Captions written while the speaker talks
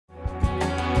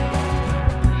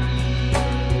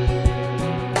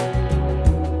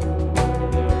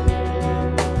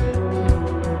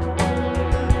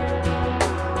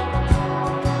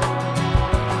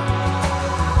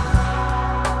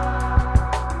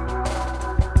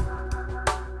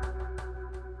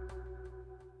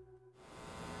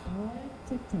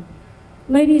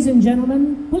Ladies and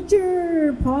gentlemen, put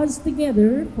your paws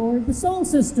together for the Soul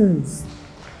Sisters.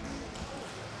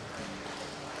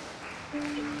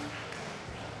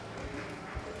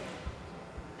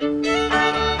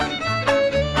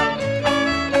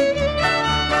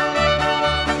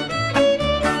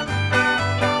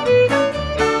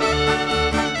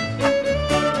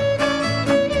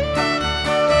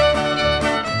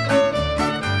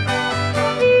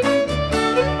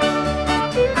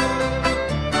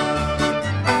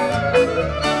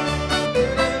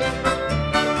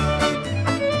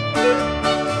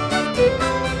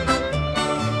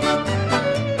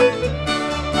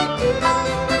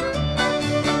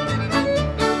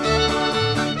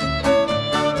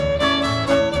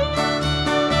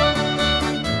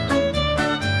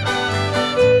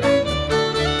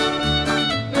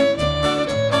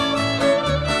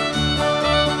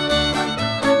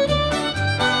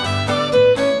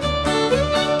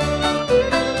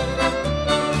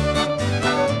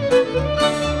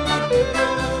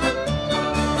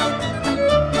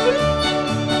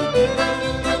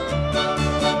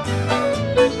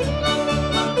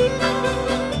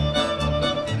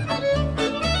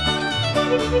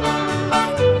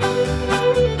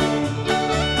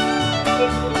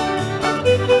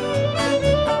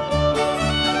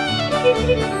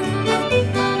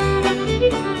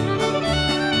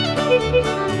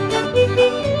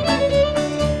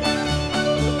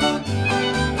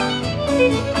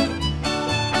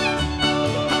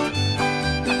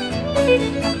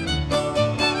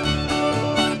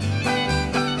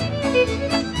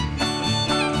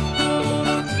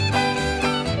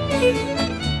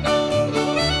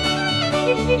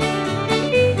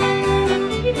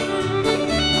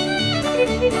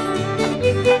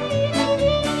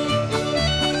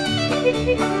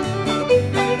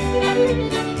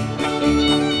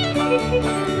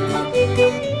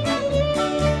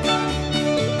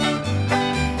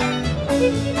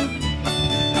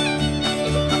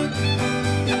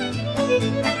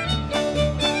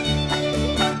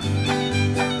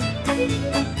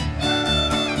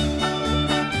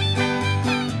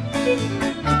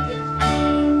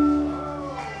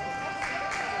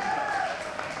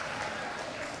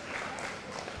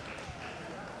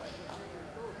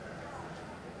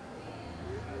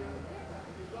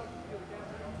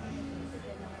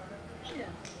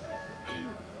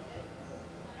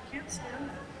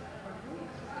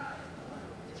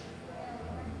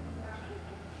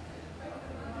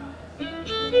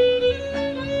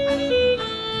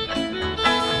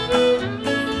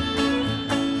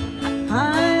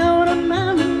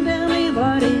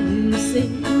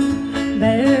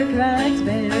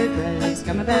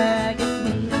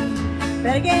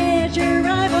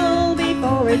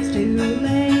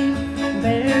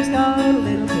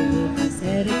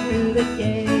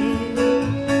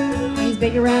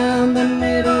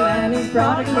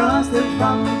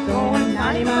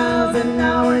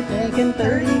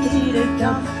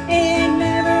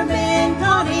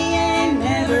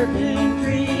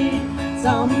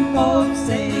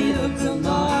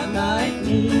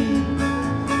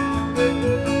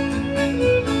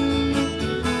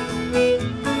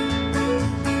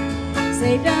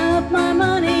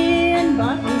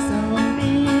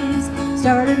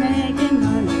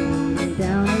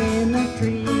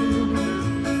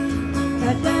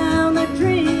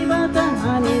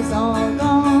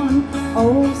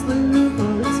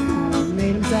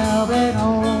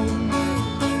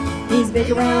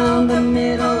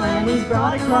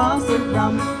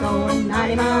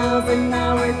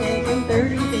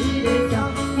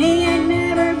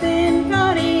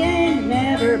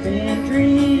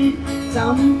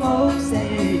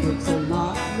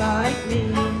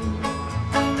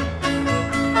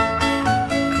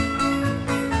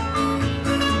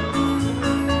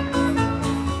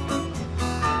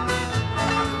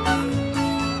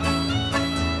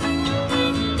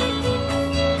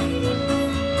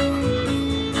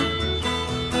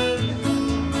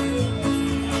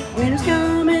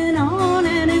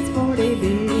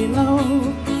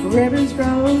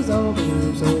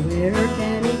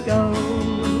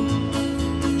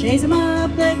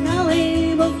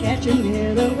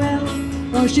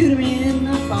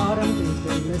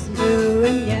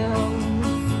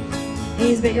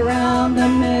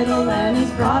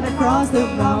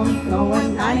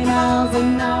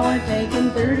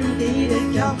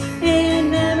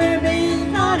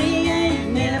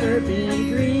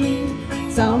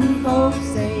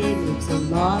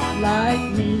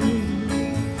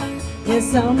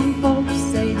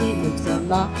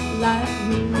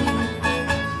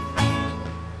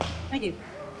 Thank you.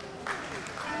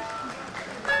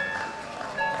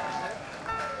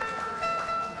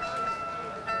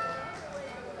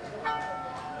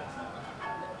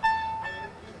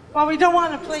 Well, we don't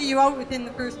want to play you out within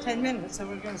the first 10 minutes, so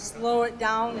we're going to slow it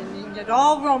down and you can get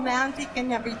all romantic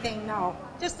and everything now.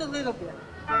 Just a little bit.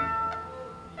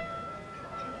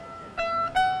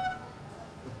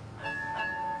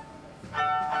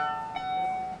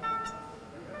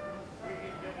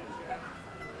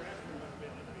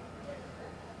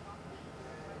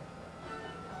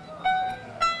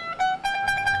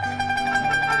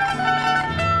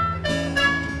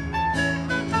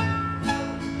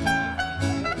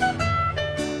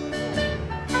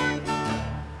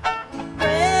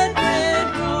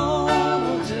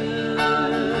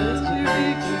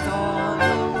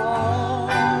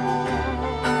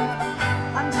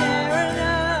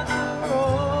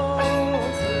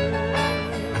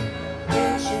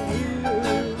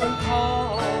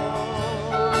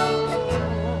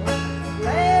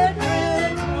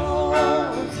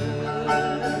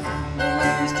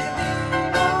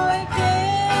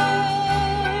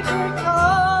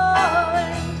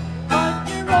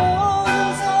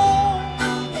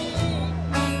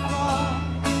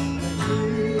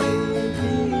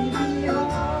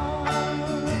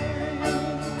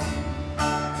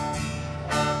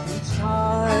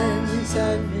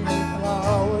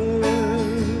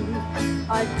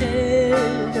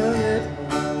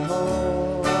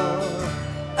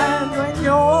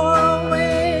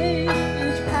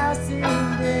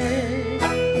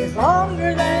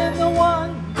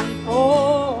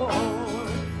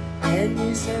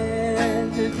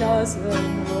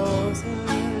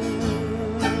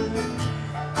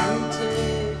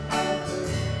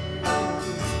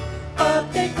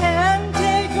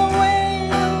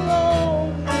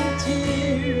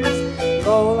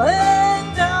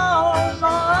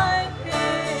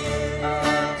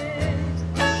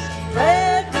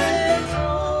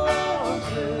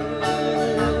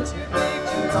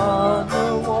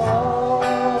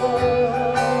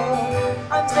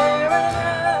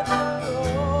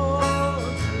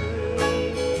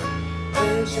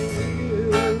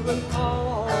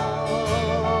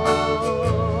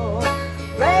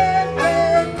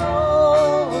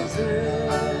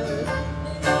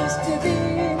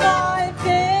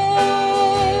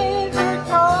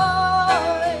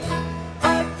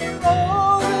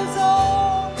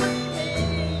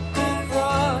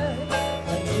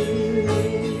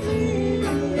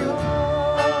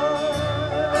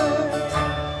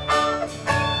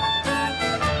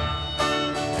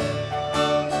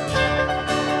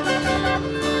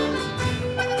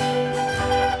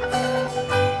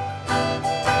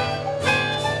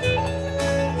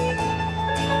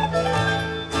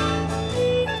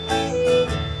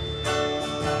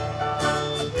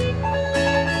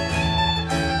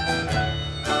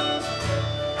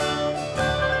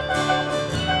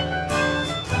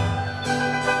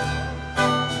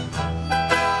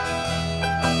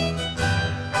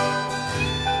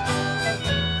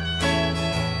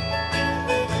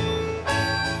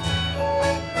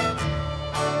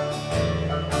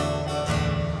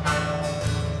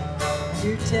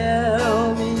 You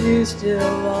tell me you still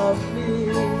love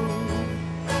me,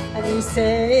 and you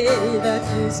say that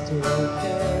you still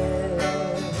care.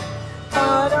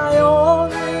 But I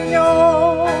only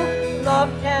know love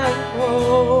can't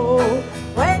grow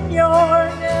when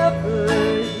you're never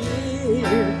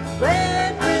here.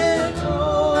 Red, red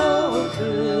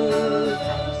roses,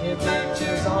 your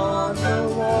pictures on the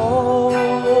wall.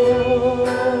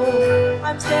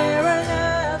 I'm staring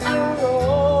at the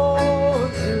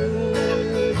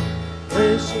roses,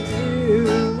 wishing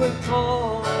you would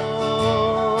call.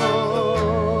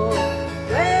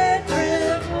 Red,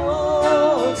 red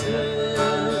roses,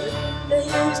 they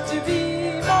used to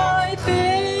be my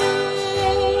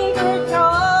favorite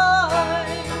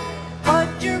kind,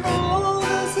 but your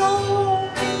roses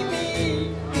only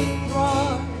make me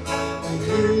cry when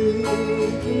you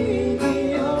leave me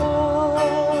behind.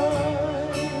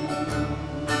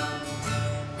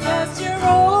 Yes, your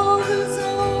roses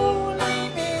only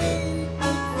make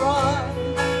me cry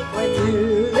when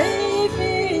you leave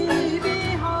me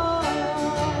behind.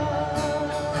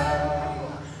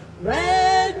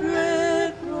 Red,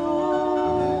 red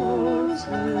roses.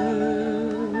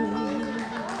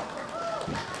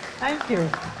 Thank you.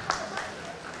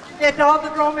 Get all the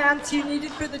romance you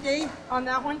needed for the day on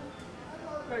that one?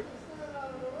 Good.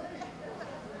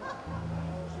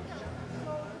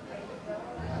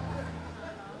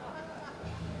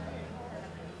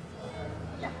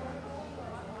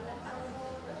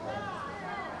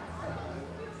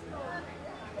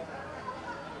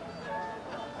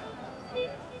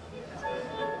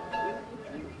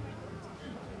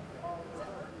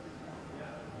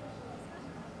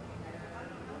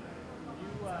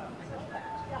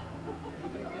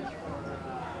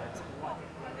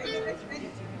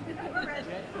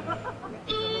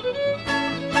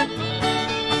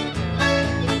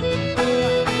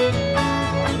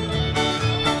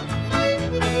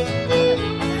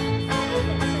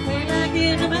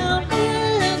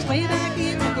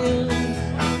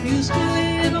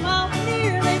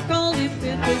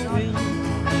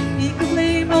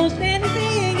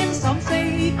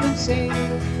 sing.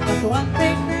 But the one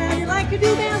thing that you like to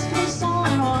do best was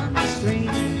song on the string.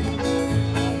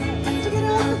 So get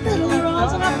out the fiddle,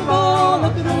 rosin up the bowl,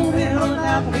 look at old Will and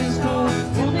Applebee's toe.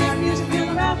 We'll make music till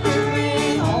the rafters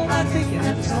ring, all that thinking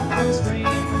and the song on the string.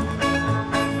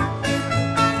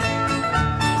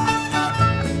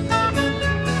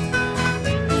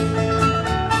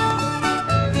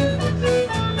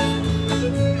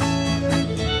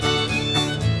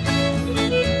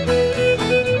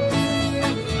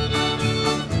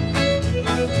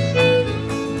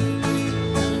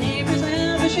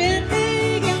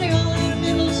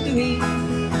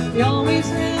 We always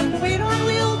have to wait on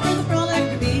wheel for the frolic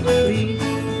to be complete.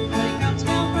 When it comes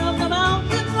down from the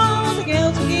mountain wall, the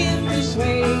gales begin to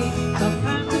sway.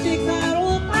 Sometimes we take that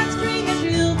old 5-string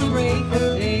until the break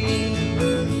of day.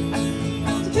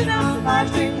 So tune out the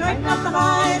 5-string, tighten up the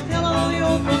hide, tell all the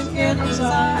old folks to get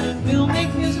inside. We'll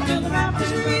make music till the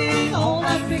rafters ring, all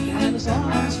that picking and the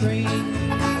song on the string.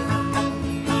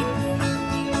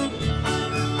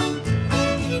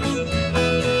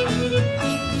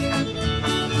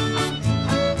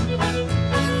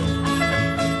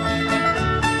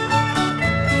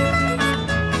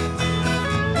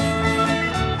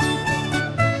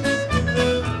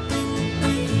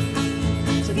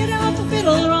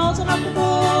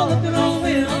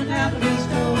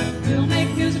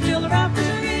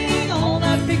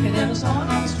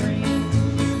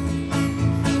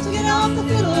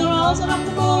 And up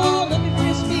the bowl, looking for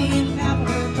your speed, tap on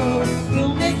her toe.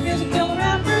 We'll make music till the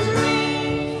rafters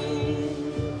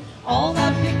ring. All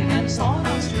that picking and song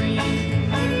on string.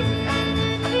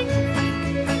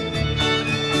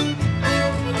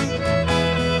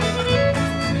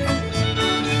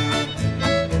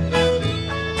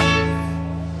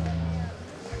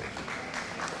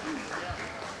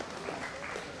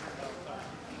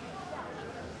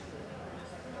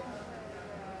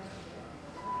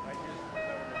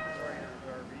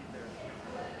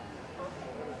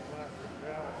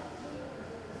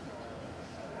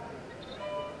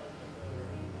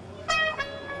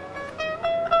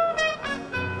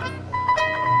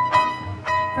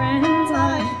 Friends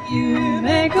like you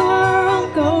make the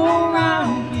world go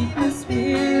round, keep the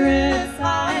spirits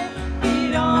high,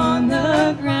 feet on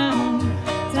the ground.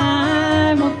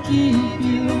 Time will keep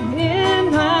you in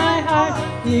my heart,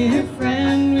 dear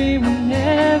friend, we will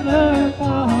never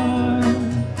part.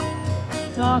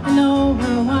 Talking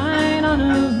over wine on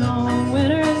a long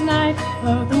winter's night,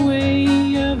 of the way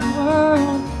of the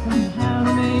world and how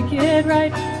to make it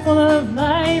right, full of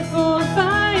life, full of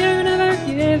fire, never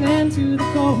given to the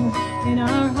cold. In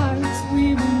our hearts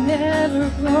we will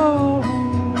never grow.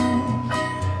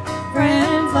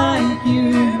 Friends like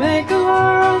you make the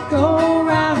world go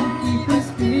round, keep the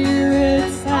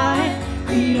spirits high,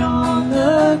 feet on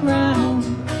the ground.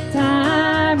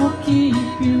 Time will keep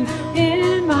you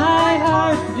in my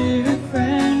heart, dear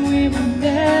friend, we will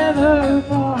never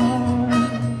part.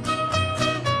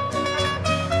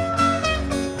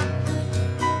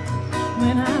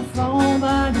 When I fall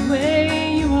by the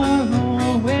way, you are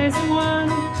always the one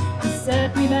to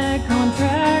set me back on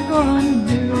track or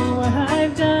undo what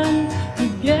I've done.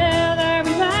 Together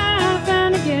we laugh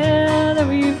and together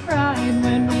we cry.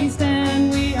 When we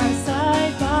stand, we are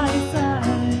side by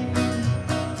side.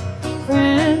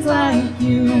 Friends like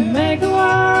you make the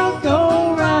world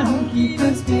go round, keep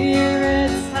the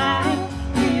spirits high,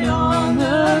 feet on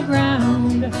the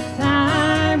ground.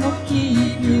 Time will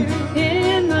keep you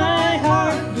in my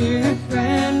heart, dear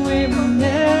friend, we will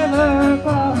never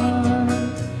part.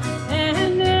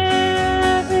 And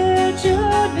if it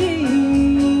should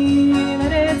be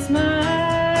that it's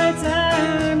my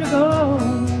time to go,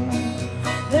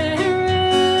 there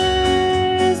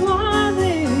is one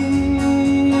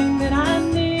thing that I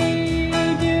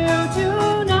need you to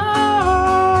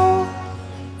know.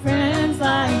 Friends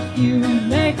like you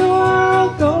make the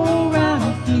world go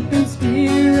round, keeping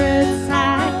spirits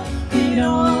high, feet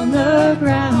on the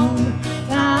ground.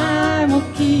 Time will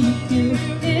keep you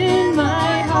in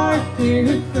my heart,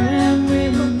 dear friend, we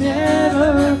will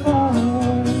never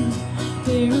part.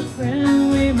 Dear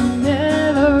friend, we will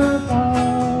never part.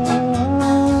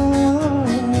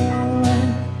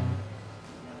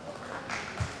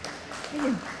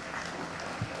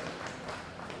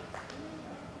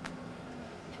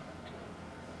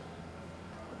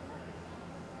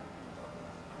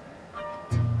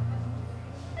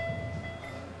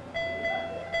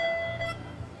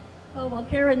 Oh, well,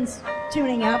 Karen's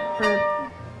tuning up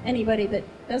for anybody that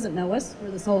doesn't know us.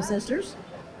 We're the Soul Sisters.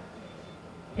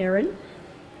 Karen,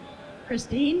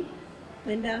 Christine,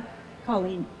 Linda,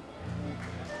 Colleen.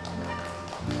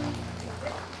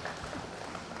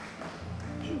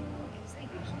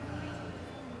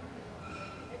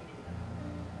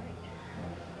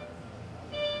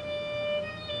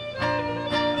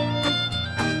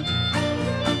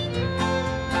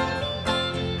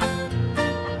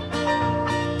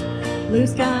 Blue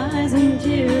skies and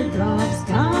teardrops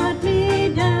got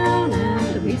me down,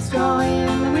 and the wheat straw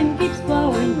in the wind keeps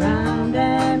blowing round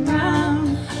and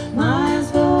round.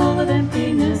 Miles full of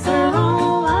emptiness are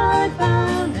all I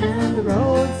found, and the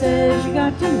road says you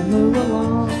got to move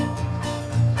along.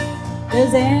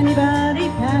 Does anybody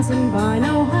passing by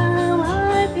know how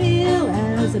I feel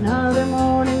as another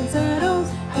morning settles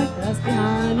like dust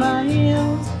behind my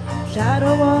heels?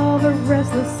 Shadow of a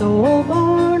restless soul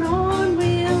born on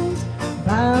wheels,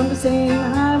 bound to sing the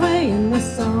highway in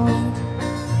this song.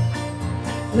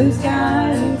 Blue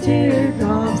skies and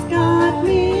teardrops got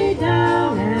me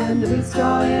down, and the wheat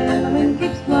straw in the wind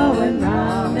keeps blowing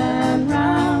round and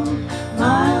round.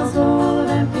 Miles full of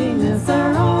emptiness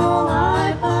are all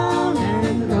I found,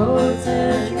 and the road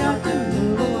says you got to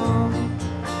move along.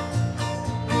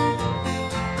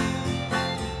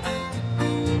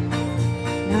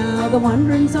 Now the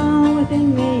wandering song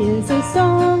within me is a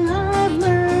song I've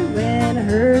learned. When I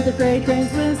heard the freight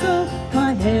train's whistle,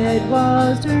 my head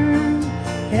was turned.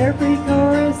 Carefree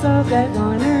chorus of that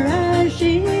liner as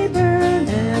she burned,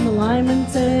 and the lineman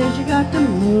says you got to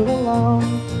move along.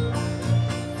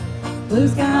 Blue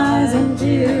skies and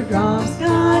teardrops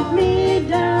got me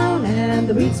down, and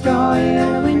the wheat straw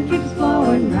in the wind keeps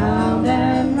blowing round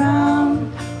and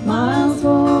round. Miles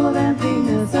full of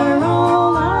emptiness are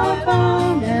all I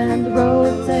found, and the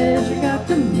road says you got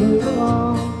to move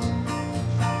along.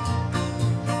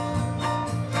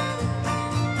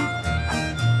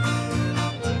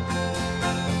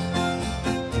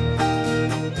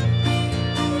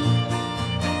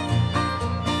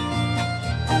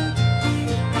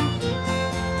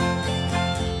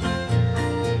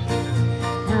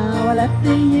 I left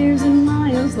the years and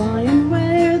miles lying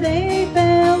where they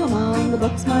fell. Among the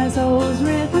books my soul's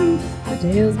written, the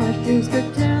tales my shoes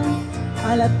could tell.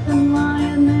 I left them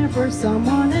lying there for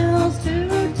someone else to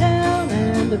tell,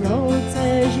 and the road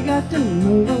says you got to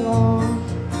move along.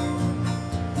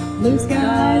 Blue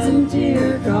skies and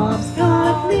teardrops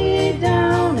got me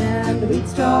down, and the wheat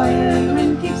straw in the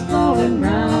wind keeps blowing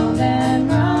round and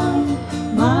round.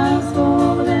 Miles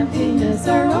full of emptiness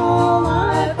are all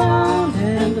I found,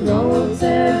 and the road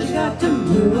says you got to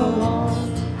move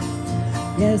along.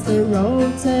 Yes, the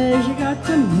road says you got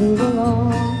to move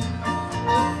along.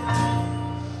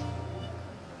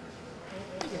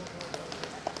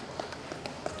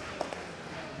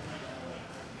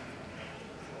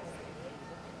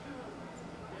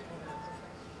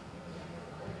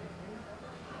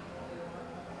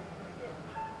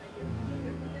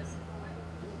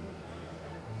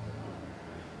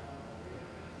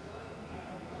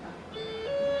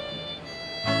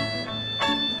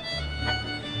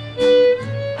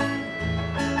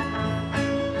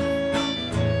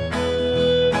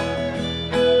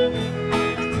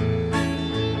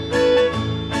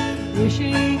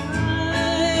 Wishing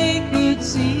I could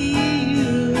see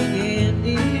you again,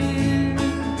 dear.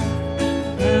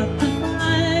 After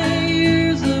my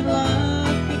years of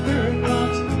love could burn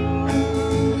once more,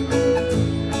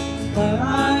 but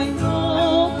I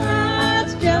know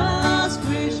that's just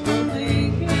wishful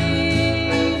thinking,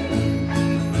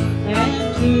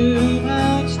 and too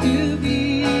much to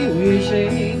be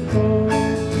wishing for.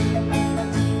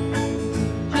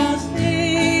 Just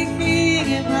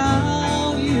thinking of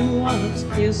how you once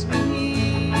kissed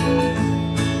me,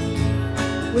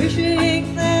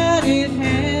 wishing that it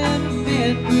hadn't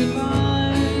meant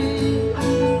goodbye.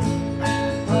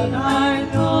 But I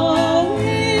know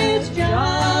it's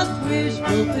just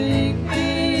wishful thinking.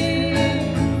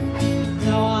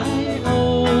 Now I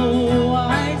know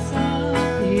why some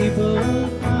people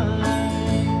cry.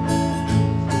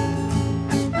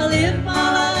 I live my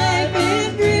life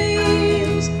in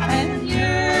dreams and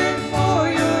yearn for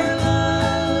your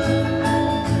love.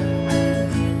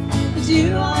 It's you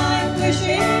I'm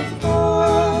wishing for,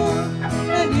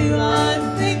 and you I'm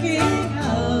thinking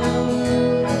of.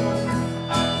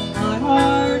 My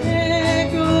heart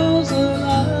echoes a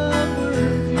love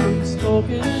word you spoke.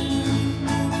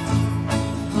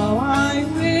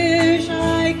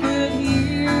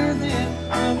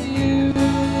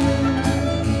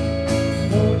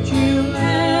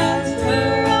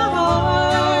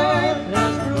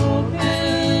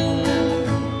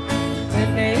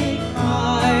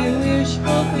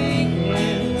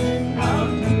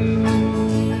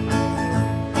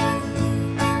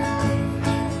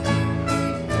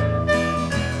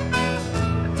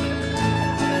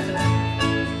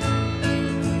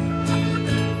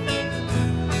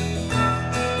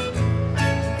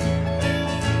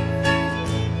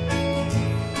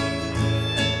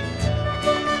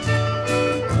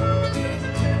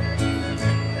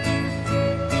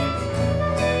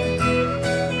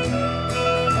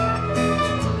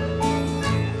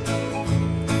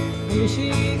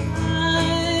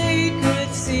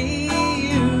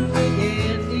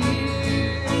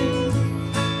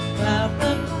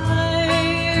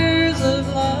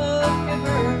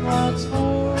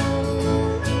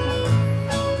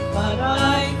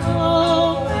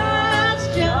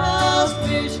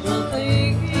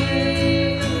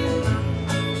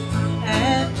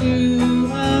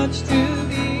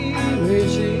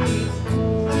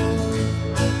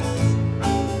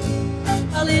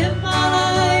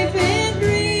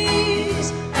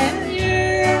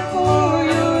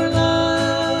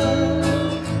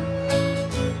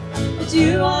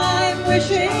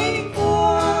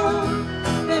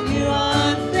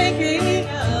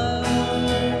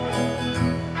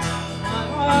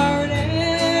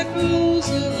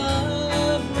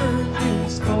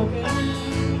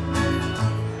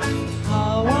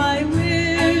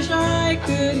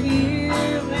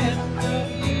 hear them of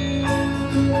you.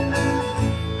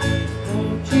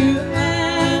 Won't you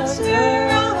answer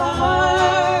a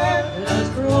heart that's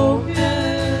broken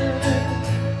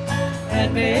and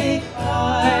make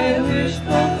my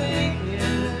wishful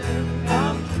thinking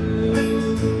come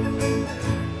true?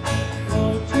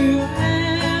 Won't you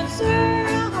answer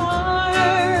a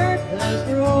heart that's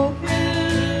broken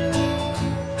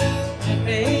and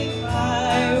make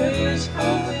my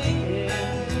wishful thinking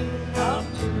come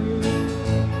true?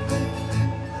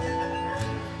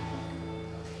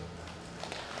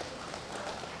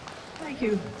 Thank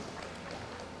you.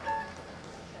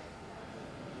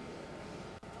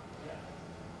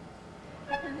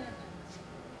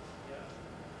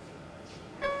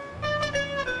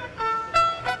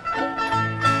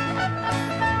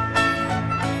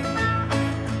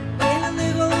 In a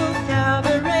little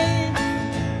cabaret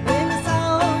in the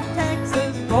South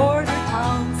Texas border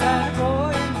town sat a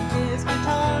boy with his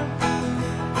guitar,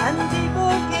 and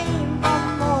people came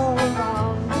from all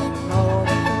around all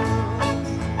the world,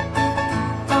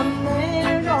 from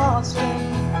there to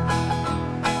Australia.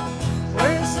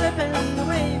 We're slipping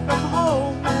away from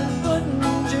home and putting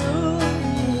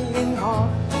Julie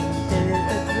off the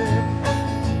trip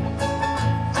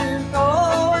to go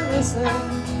and listen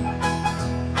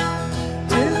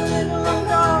to the little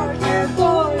dark-haired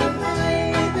boy who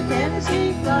played the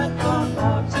Tennessee platform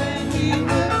box when he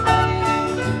would play.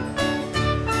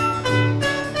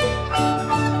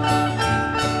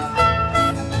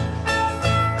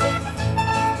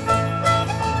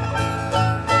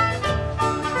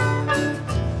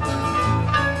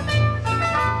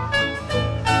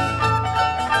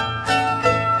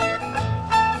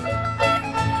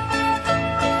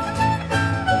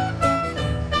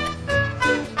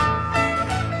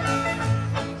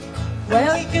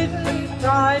 Well, he couldn't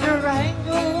try to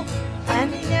wrangle,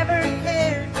 and he never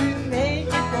cared to make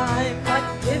it rhyme. But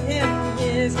give him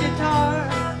his guitar,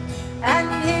 and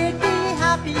he'd be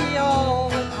happy all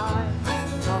the time.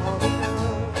 All the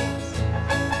girls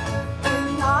from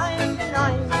 9 to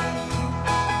 90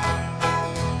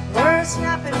 were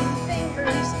snapping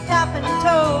fingers, tapping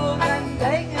toes, and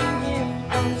begging him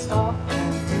don't stop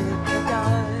and hit the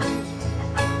dive.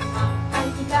 And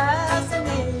he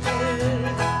fascinated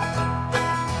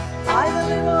by the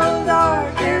little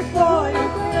dark-haired boy who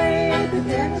played the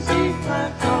Tennessee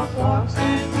flat-top box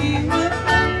when he would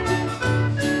play.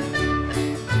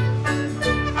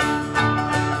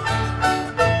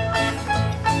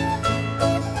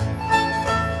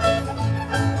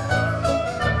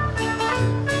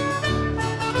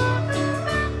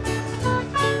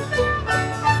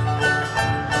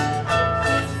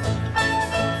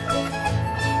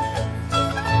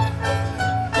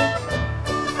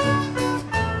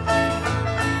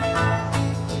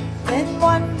 Then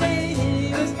one day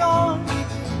he was gone,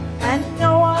 and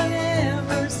no one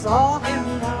ever saw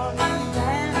him now. He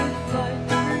vanished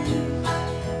like a dream,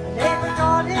 and they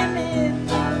forgot him in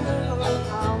the little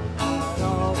town. And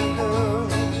all the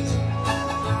girls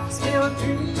still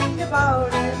dreamed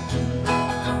about him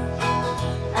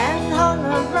and hung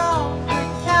around the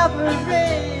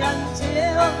cabaret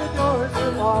until the doors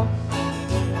were locked.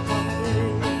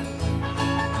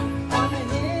 On a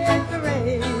hit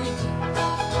parade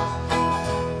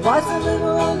was a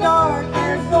little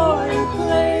dark-haired boy who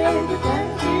played the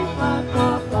Tennessee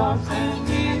flat-top box and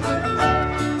he would play.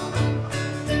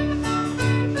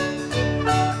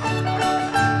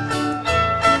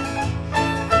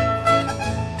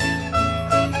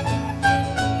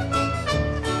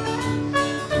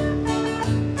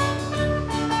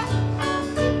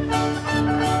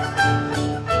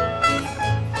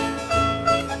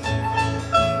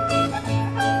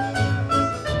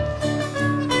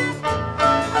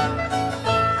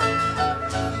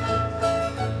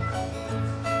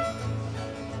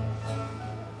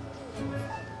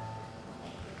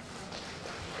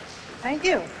 Thank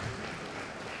you.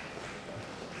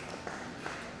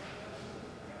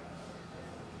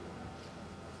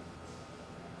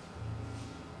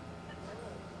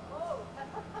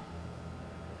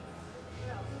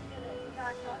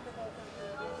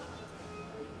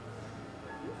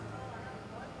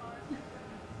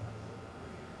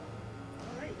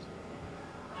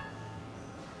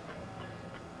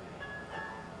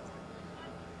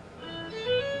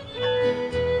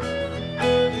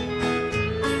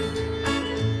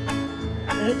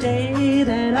 The day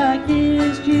that I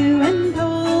kissed you and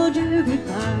told you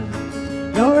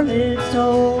goodbye, your lips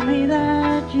told me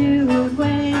that you would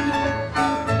wait.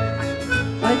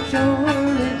 But your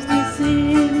lips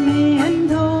deceived me and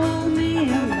told me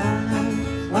a lie,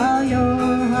 while your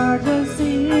heart was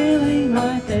sealing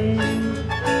my fate.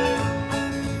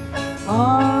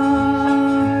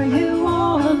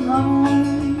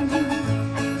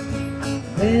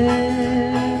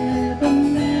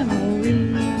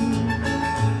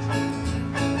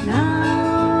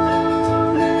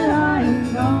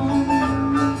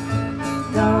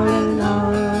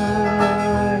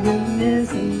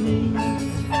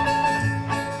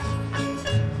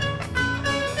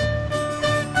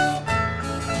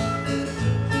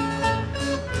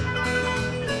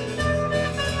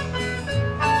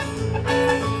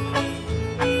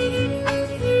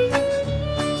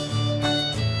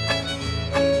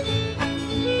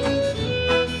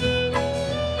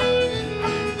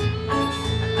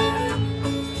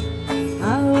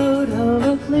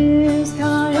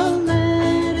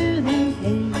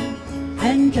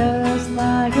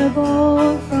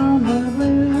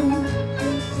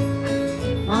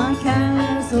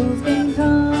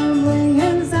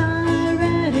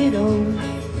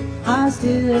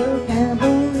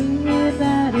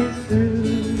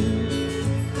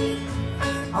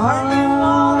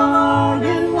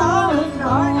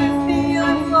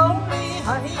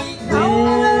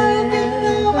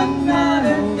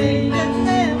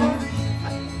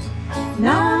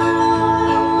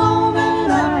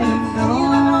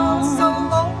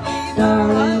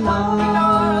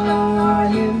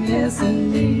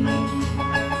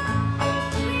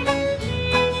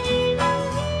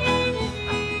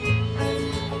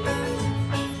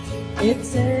 It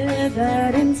said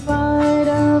that in spite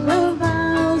of the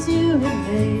vows you had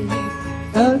made,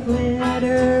 a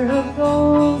glitter of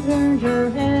gold turned your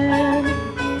head.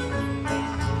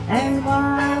 And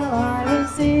while I was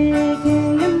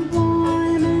seeking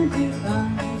employment to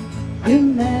find, you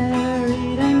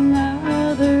married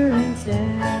another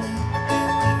instead.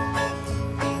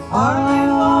 Are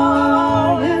you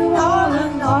all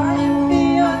alone? Are you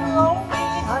feeling lonely,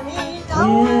 honey?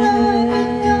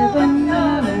 Live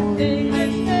another day.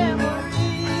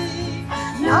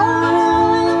 Now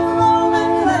I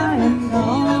am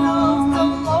gone.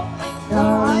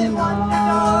 Darling,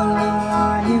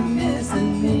 are you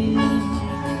missing me?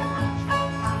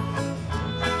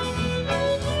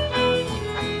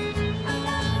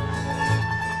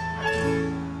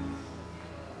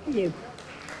 Thank you.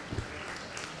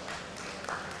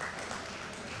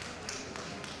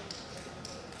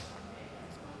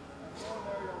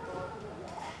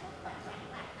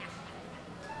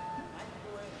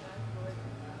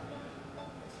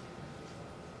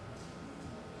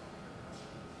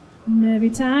 And every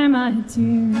time my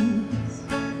tears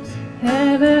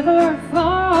have ever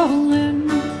fallen,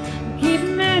 I keep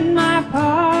them in my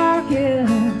pocket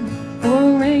for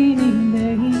a rainy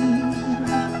day.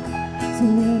 So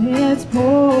when it's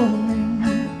pouring,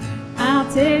 I'll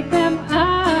take them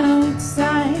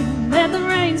outside, let the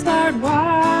rain start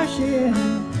washing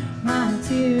my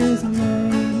tears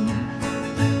away.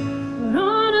 But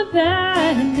on a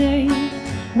bad day,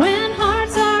 when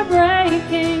hearts are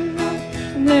breaking,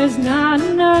 there's not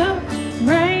enough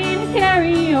rain to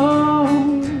carry all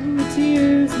the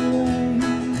tears away.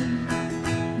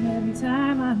 And every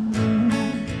time I'm there,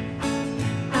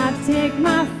 I take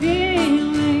my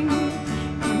feeling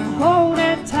and I hold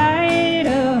it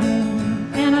tighter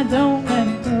and I don't let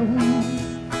it go.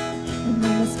 And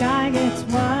when the sky gets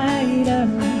whiter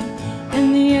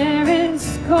and the air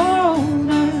is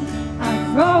colder, I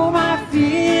throw my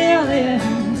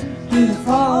feelings to the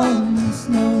falling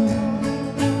snow.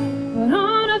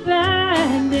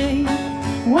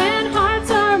 When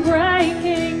hearts are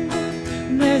breaking,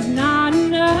 there's not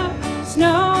enough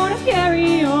snow to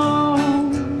carry all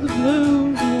the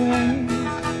blues away.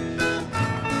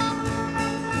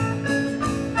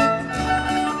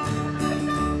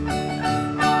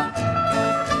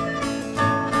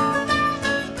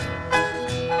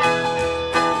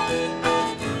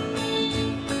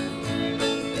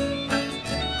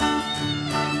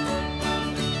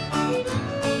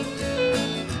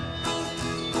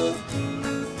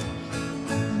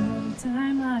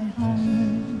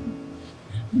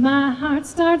 My heart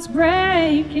starts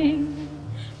breaking.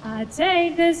 I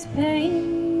take this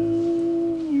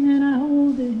pain and I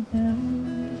hold it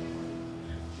down,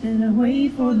 and I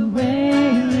wait for the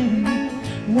wailing.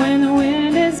 When the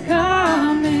wind is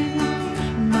coming,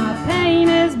 my pain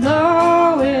is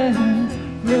blowing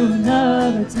through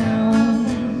another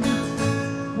town.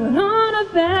 But on a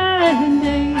bad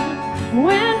day,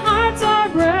 when hearts are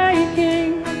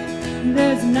breaking,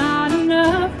 there's not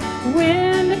enough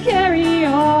wind to carry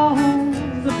all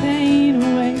the pain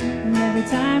away. And every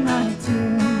time my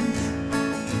tears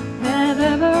have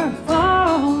ever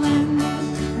fallen,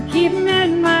 I keep them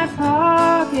in my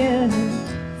pocket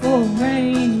for a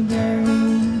rainy day.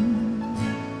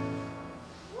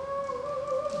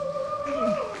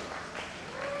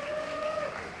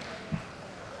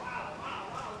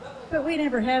 But we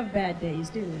never have bad days,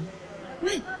 do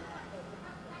we?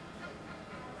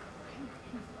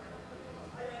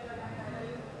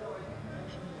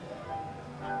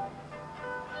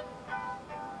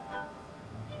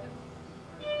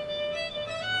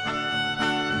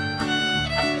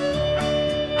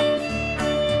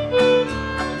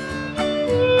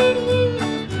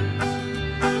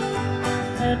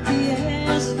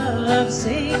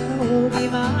 Seiko di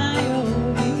Mayo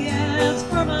begins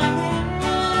for my hand.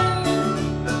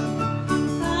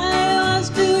 I was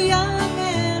too young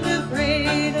and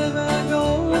afraid of a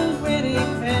gold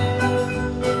wedding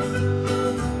band.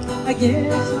 I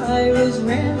guess I was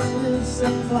restless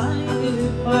and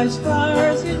blinded by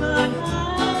stars in my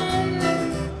eyes.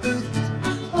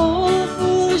 Oh,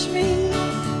 foolish me,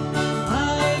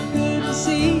 I couldn't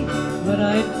see what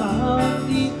I'd found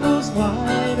beneath those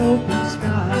wide open skies.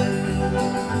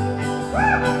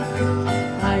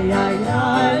 Ay, ay,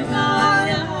 ay,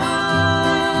 ay,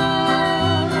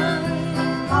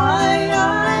 ay,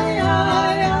 ay,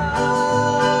 ay, ay.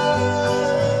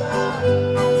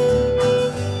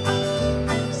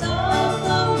 South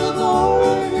of the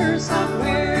border,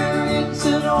 somewhere in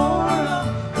Sonora,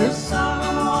 there's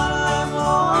someone I'm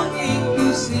longing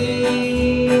to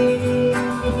see.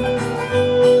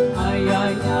 Ay,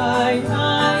 ay, ay,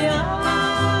 ay, ay.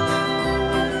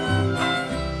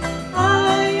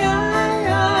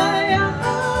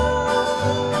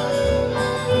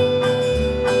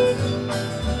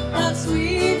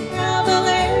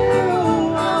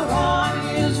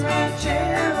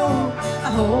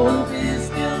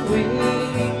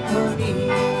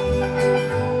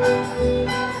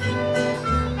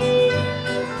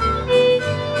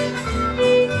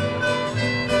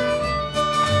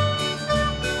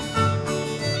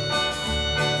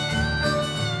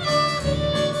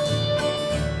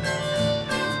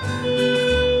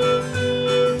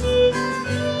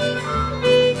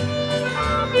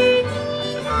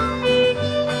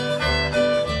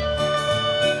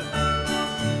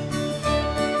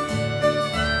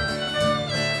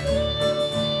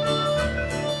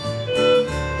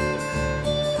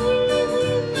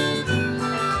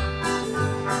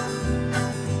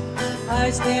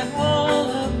 I spent all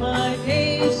of my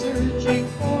days searching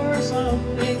for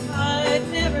something I'd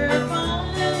never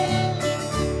find.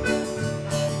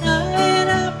 Night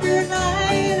after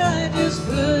night, I just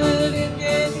couldn't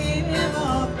get him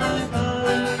off my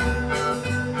mind.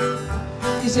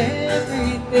 He's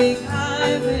everything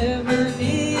I've ever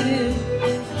needed,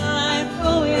 and I'm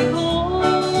going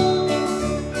home.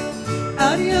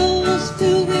 Adios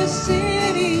to this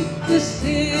city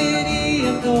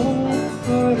of no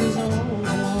cortisone.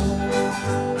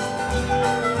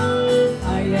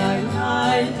 Ay, ay,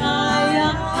 ay, ay,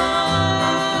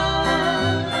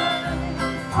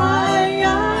 ay, ay,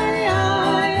 ay,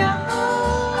 ay,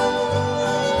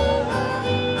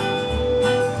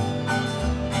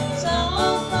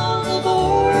 south of the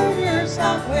border,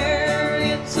 somewhere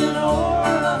in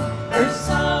Sonora, there's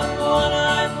someone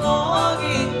I'm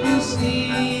longing to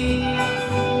see.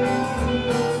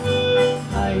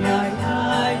 Ay, ay,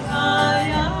 ay,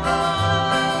 ay, ay,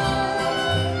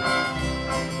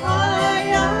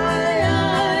 ay, ay,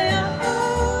 ay, ay.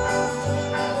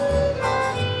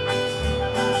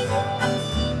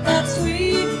 That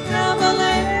sweet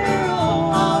caballero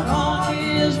out on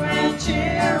his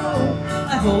ranchero,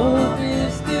 I hope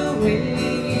is still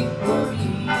waiting for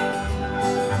me.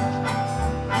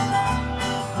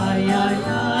 Ay, ay,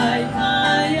 ay,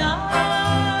 ay, ay.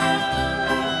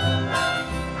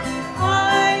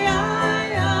 Ay, ay,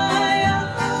 ay, ay.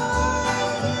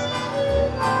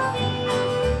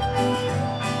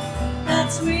 That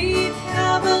sweet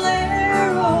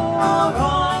caballero out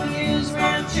on his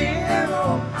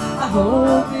ranchero, I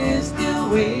hope is still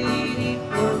waiting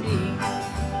for me.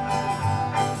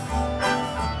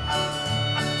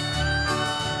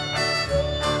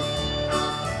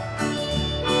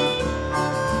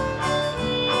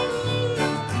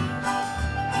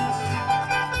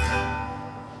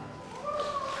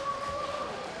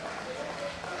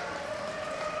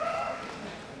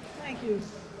 Thank you.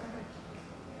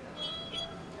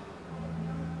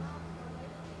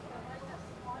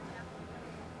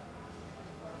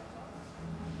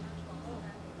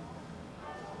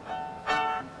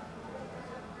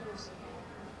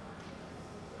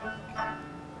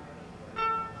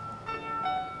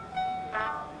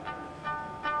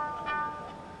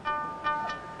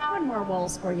 One more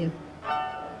waltz for you.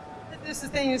 This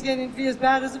thing is getting to be as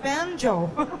bad as a banjo.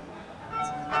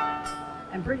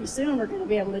 And pretty soon we're going to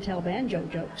be able to tell banjo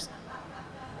jokes.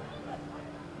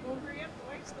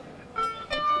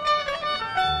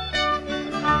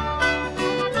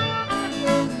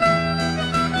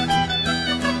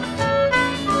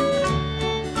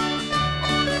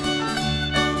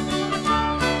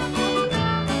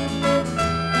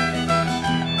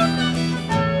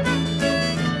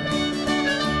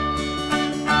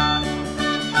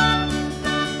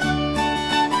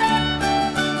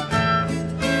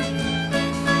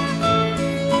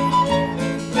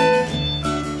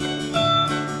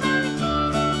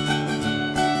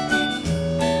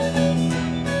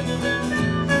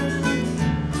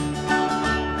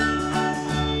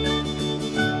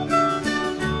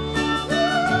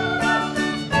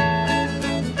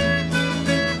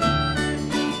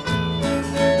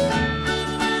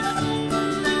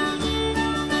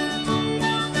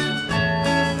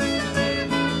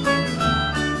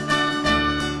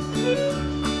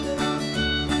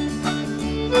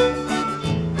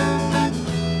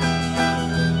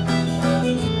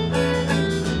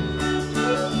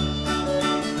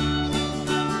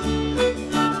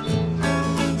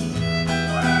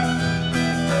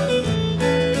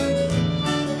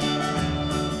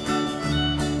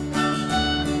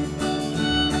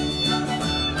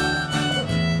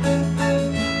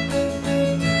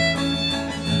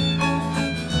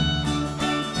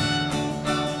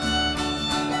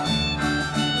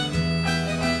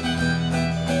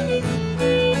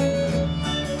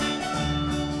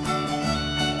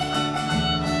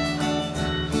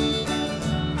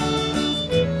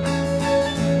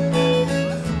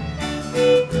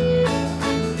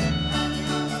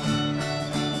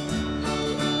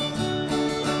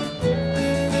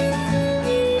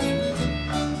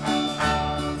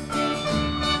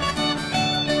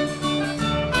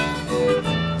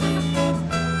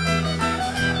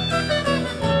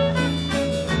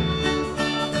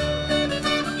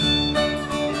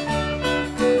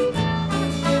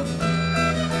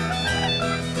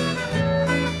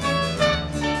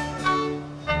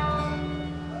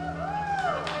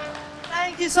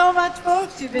 So much,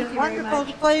 folks. You've been Thank you very wonderful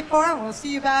much. to play for, and we'll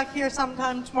see you back here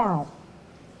sometime tomorrow.